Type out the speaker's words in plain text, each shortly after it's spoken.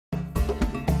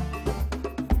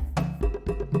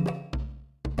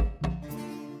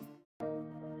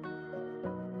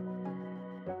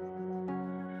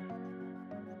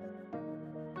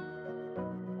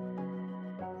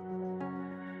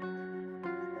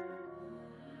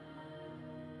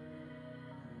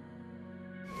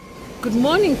Good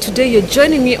morning. Today you're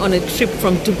joining me on a trip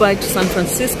from Dubai to San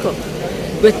Francisco.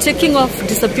 We're taking off,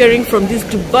 disappearing from this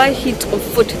Dubai heat of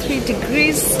 43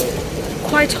 degrees,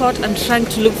 quite hot, and trying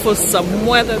to look for some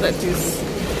weather that is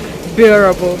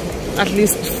bearable, at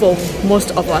least for most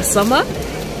of our summer.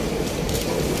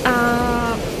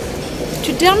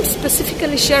 Today I'm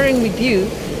specifically sharing with you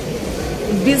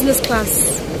business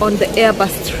class on the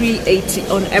Airbus 380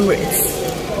 on Emirates.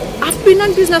 I've been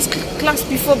on business class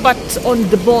before, but on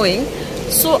the Boeing.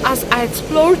 So as I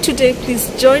explore today, please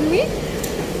join me.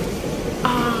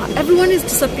 Everyone is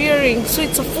disappearing, so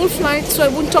it's a full flight, so I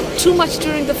won't talk too much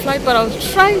during the flight, but I'll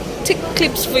try to take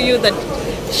clips for you that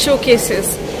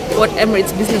showcases what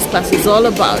Emirates business class is all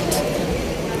about.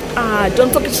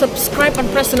 Don't forget to subscribe and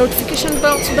press the notification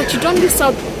bell so that you don't miss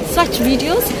out such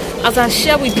videos as I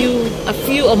share with you a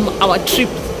few of our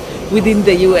trips within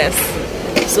the US.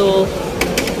 So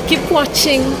keep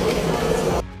watching.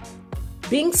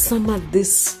 Being summer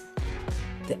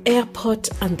the airport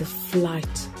and the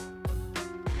flight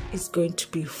is going to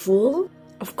be full.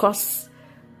 Of course,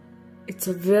 it's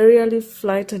a very early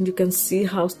flight, and you can see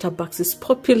how Starbucks is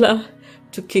popular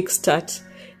to kickstart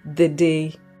the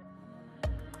day.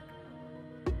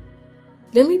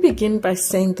 Let me begin by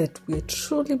saying that we are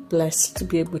truly blessed to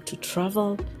be able to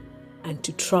travel and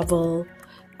to travel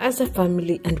as a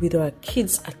family and with our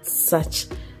kids at such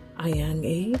a young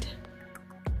age.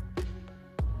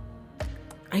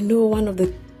 I know one of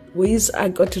the ways I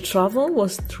got to travel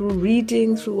was through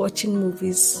reading, through watching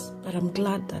movies, but I'm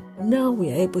glad that now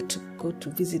we are able to go to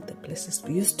visit the places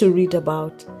we used to read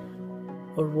about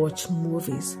or watch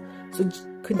movies. So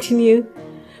continue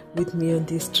with me on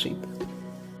this trip.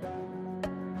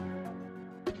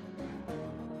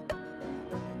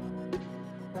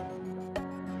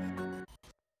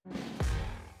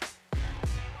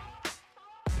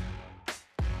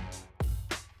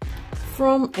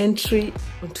 From entry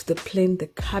onto the plane, the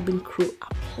cabin crew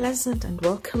are pleasant and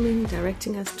welcoming,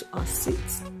 directing us to our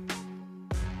seats.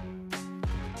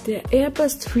 The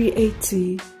Airbus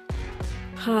 380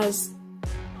 has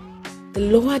the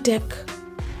lower deck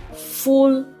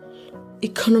full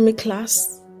economy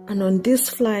class, and on this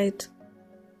flight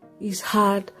it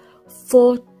had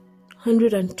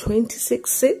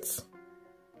 426 seats.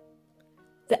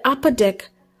 The upper deck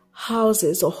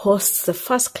houses or hosts the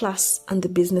first class and the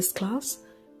business class.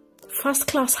 First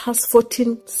class has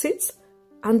 14 seats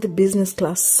and the business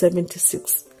class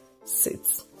 76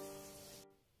 seats.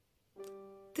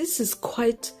 This is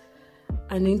quite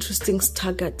an interesting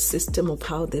staggered system of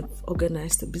how they've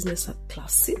organized the business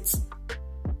class seats.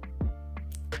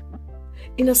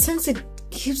 In a sense, it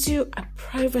gives you a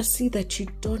privacy that you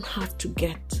don't have to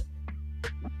get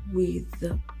with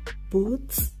the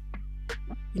booths.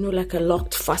 You know, like a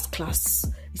locked first class.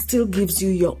 It still gives you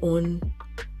your own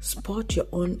spot, your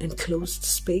own enclosed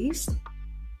space.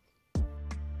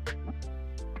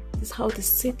 This is how the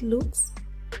seat looks.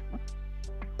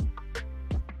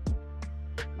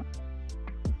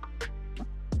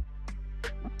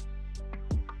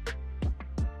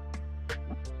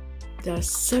 There are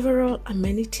several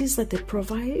amenities that they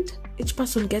provide. Each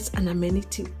person gets an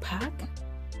amenity pack.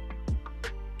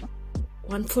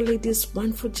 One for ladies,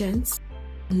 one for gents.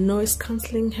 Noise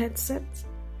cancelling headset,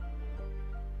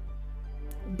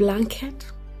 blanket,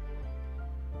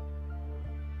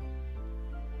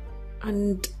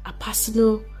 and a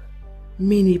personal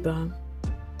minibar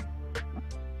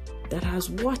that has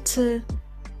water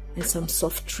and some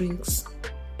soft drinks.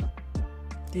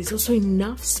 There's also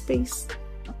enough space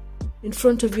in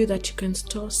front of you that you can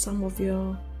store some of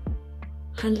your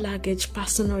hand luggage,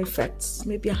 personal effects,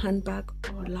 maybe a handbag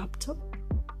or a laptop.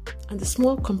 And the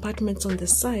small compartments on the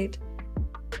side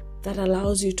that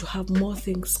allows you to have more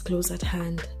things close at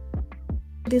hand.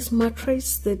 This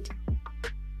mattress that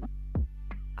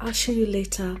I'll show you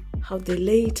later how they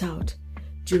lay it out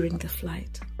during the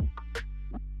flight.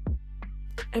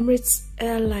 Emirates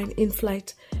airline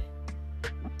in-flight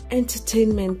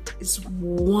entertainment is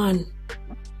one.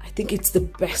 I think it's the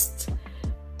best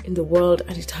in the world,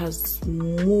 and it has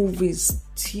movies,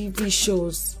 TV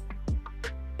shows,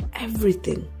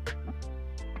 everything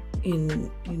in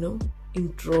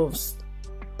droves.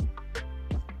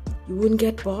 You wouldn't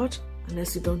get bored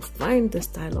unless you don't find the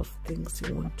style of things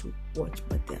you want to watch,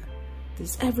 but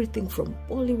there's everything from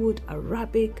Bollywood,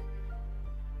 Arabic,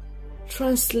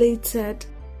 translated,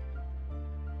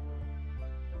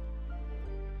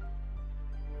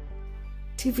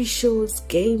 TV shows,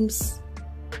 games.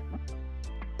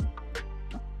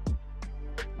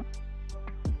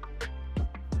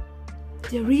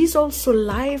 There is also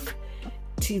live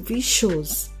TV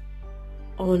shows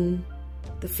on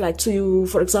the flight. So you,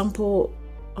 for example,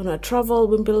 on a travel,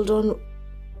 Wimbledon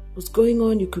was going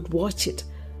on, you could watch it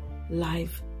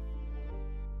live.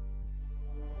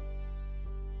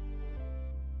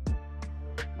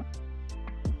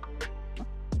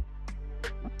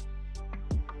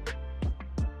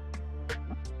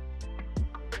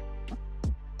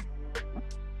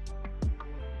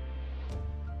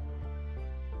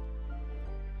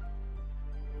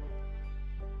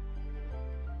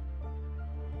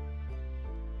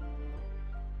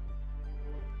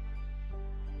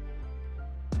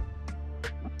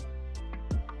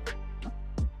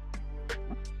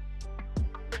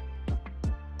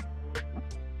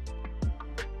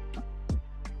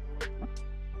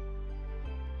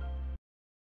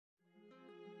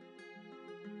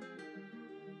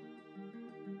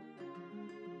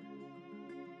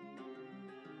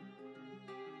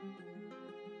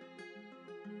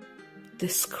 The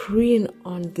screen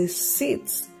on these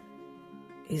seats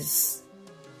is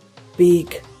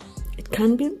big. It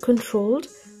can be controlled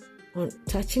on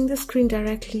touching the screen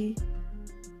directly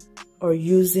or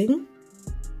using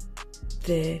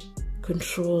the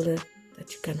controller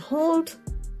that you can hold.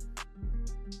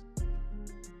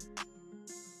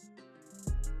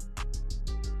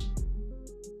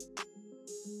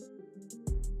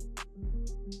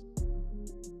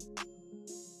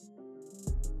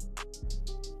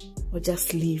 Or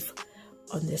just leave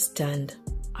on the stand.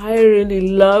 I really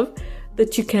love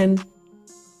that you can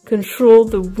control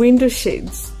the window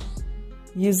shades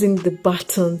using the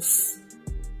buttons.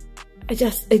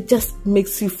 It just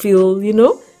makes you feel, you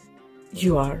know,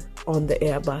 you are on the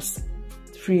Airbus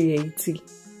 380.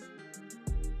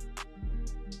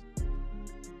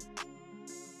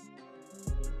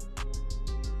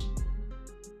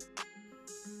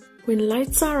 When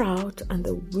lights are out and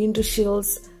the window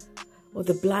shields or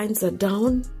the blinds are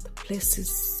down, the place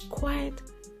is quiet,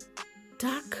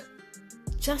 dark,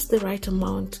 just the right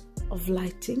amount of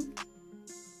lighting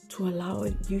to allow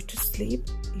you to sleep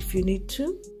if you need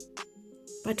to.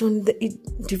 But on the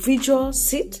individual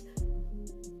seat,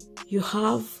 you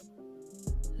have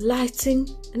lighting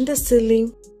in the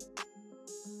ceiling,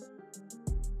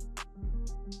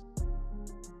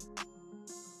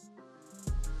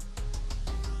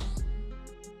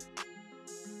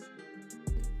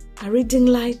 a reading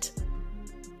light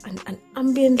and an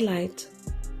ambient light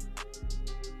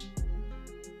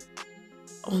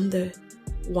on the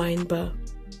wine bar.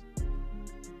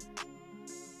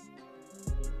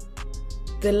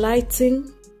 The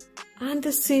lighting and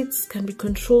the seats can be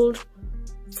controlled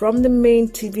from the main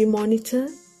TV monitor,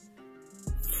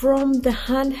 from the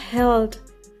handheld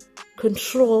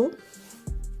control,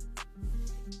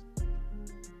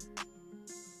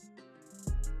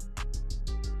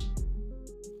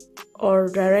 or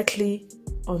directly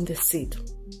on the seat.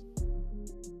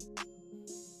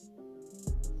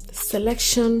 The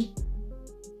selection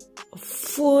of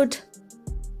food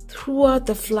throughout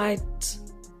the flight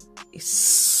is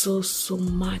so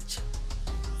much,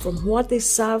 from what they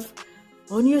serve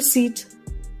on your seat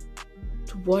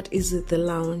to what is at the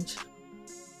lounge.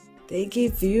 They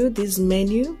give you this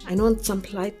menu. I know on some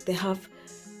flight they have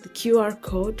the QR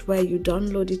code where you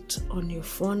download it on your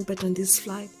phone, but on this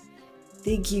flight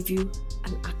they give you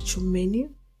an actual menu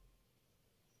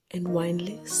and wine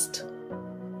list.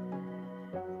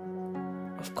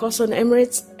 Of course, on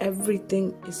Emirates,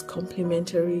 everything is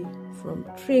complimentary, from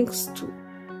drinks to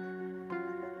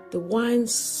the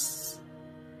wines,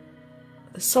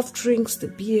 the soft drinks, the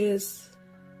beers,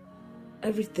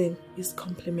 everything is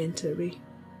complimentary.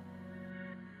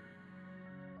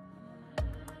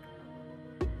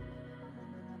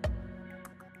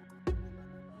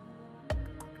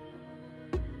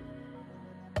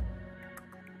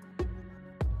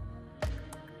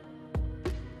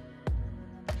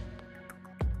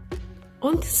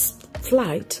 On this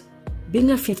flight, being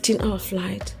a 15-hour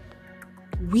flight,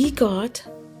 we got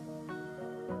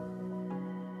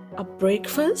a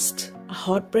breakfast, a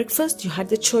hot breakfast. You had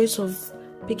the choice of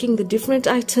picking the different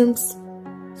items,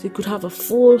 so you could have a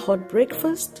full hot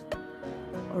breakfast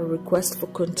or request for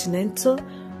continental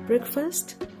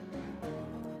breakfast.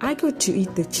 I got to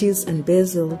eat the cheese and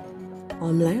basil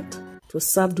omelette. It was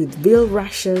served with veal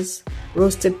rashers,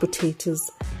 roasted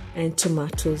potatoes, and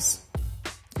tomatoes,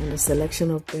 and a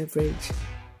selection of beverage.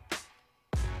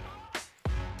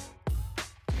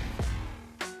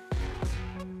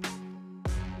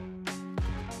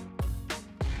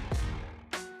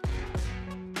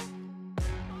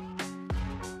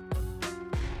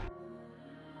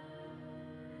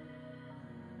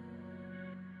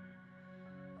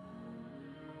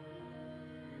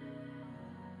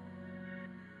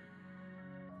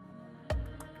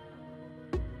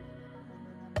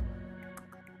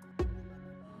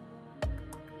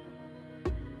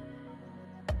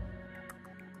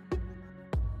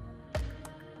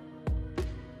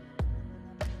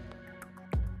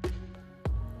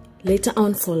 Later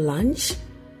on for lunch,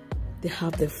 they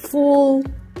have the full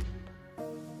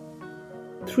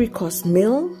 3-course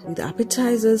meal with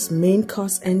appetizers, main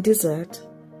course and dessert.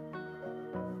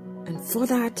 And for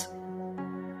that,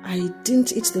 I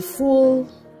didn't eat the full.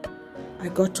 I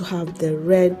got to have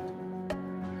the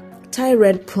Thai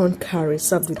red prawn curry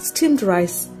served with steamed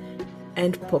rice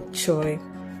and pok choy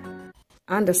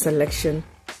and a selection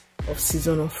of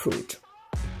seasonal fruit.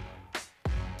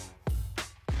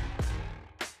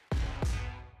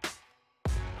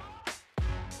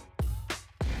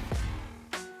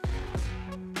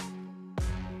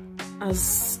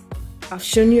 As I've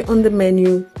shown you on the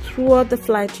menu, throughout the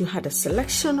flight you had a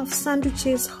selection of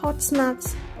sandwiches, hot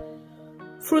snacks,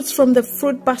 fruits from the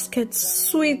fruit basket,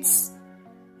 sweets,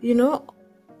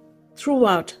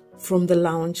 throughout from the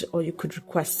lounge, or you could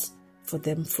request for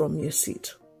them from your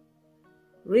seat.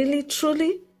 Really,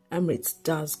 truly, Emirates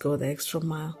does go the extra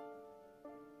mile.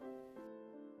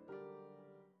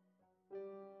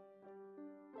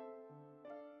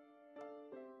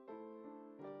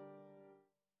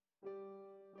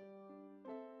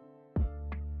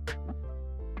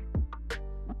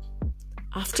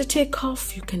 After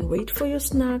takeoff, you can wait for your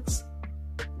snacks,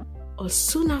 or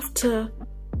soon after,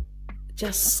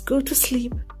 just go to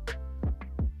sleep,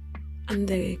 and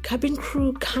the cabin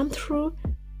crew come through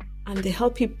and they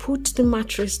help you put the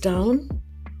mattress down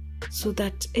so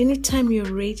that anytime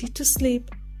you're ready to sleep,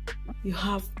 you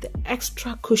have the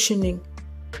extra cushioning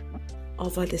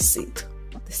over the seat.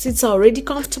 The seats are already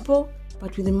comfortable,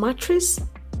 but with the mattress,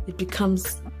 it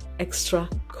becomes extra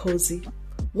cozy.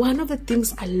 One of the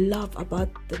things I love about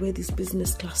the way these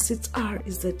business class seats are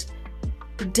is that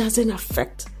it doesn't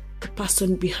affect the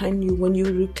person behind you. When you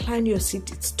recline your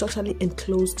seat, it's totally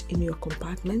enclosed in your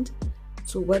compartment.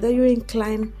 So whether you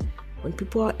incline when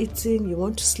people are eating, you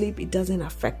want to sleep, it doesn't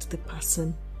affect the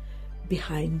person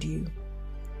behind you.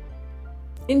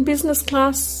 In business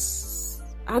class,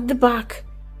 at the back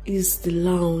is the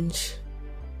lounge.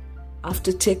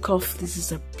 After takeoff, this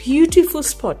is a beautiful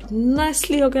spot,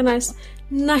 nicely organized,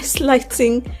 nice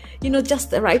lighting,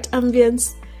 just the right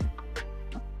ambience.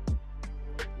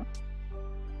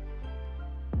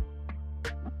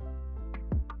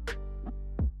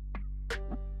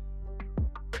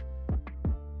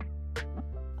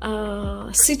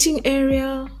 Sitting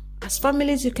area. As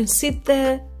families, you can sit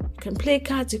there, you can play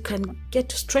cards, you can get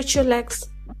to stretch your legs.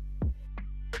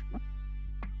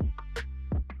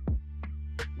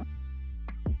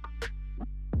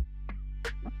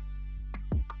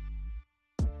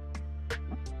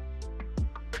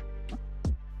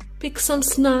 Pick some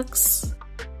snacks.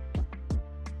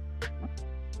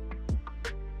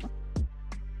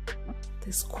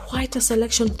 There's quite a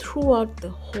selection throughout the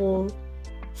whole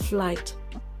flight.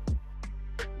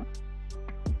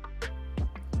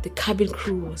 The cabin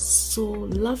crew was so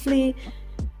lovely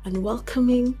and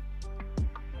welcoming.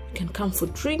 You can come for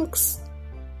drinks.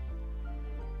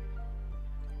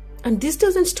 And this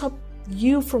doesn't stop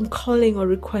you from calling or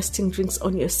requesting drinks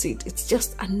on your seat. It's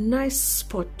just a nice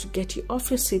spot to get you off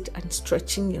your seat and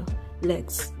stretching your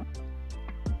legs.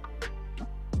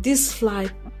 This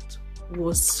flight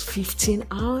was 15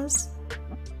 hours.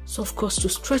 So of course, to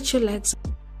stretch your legs,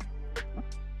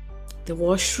 the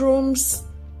washrooms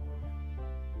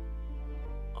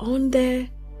on there,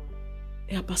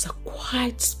 Airbus are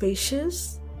quite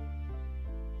spacious.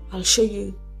 I'll show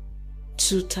you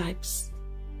 2 types.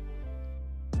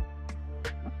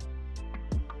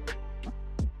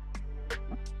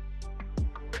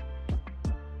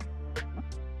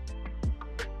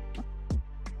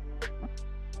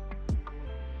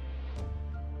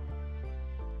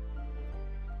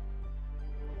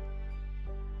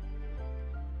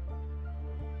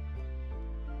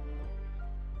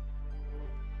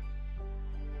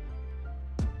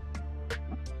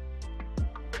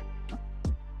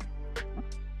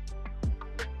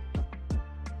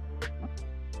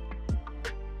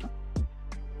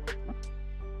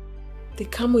 They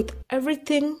come with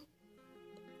everything,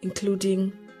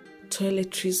 including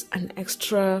toiletries and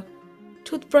extra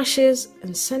toothbrushes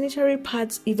and sanitary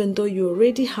pads, even though you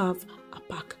already have a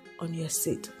pack on your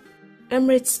seat.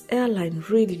 Emirates Airline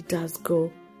really does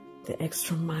go the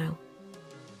extra mile.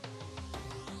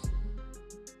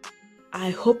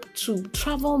 I hope to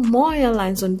travel more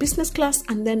airlines on business class,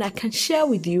 and then I can share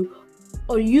with you,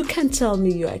 or you can tell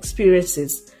me your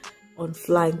experiences on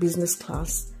flying business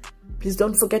class. Please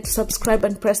don't forget to subscribe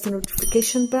and press the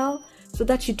notification bell so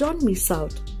that you don't miss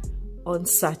out on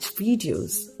such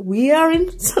videos. We are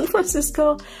in San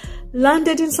Francisco,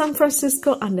 landed in San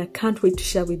Francisco, and I can't wait to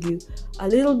share with you a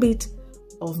little bit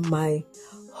of my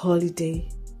holiday.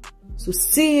 So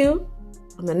see you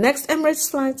on the next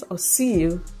Emirates flight, or see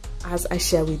you as I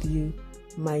share with you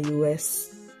my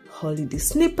US holiday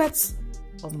snippets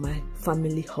of my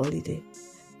family holiday.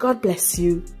 God bless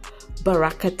you.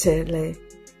 Barakatele.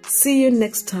 See you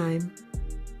next time.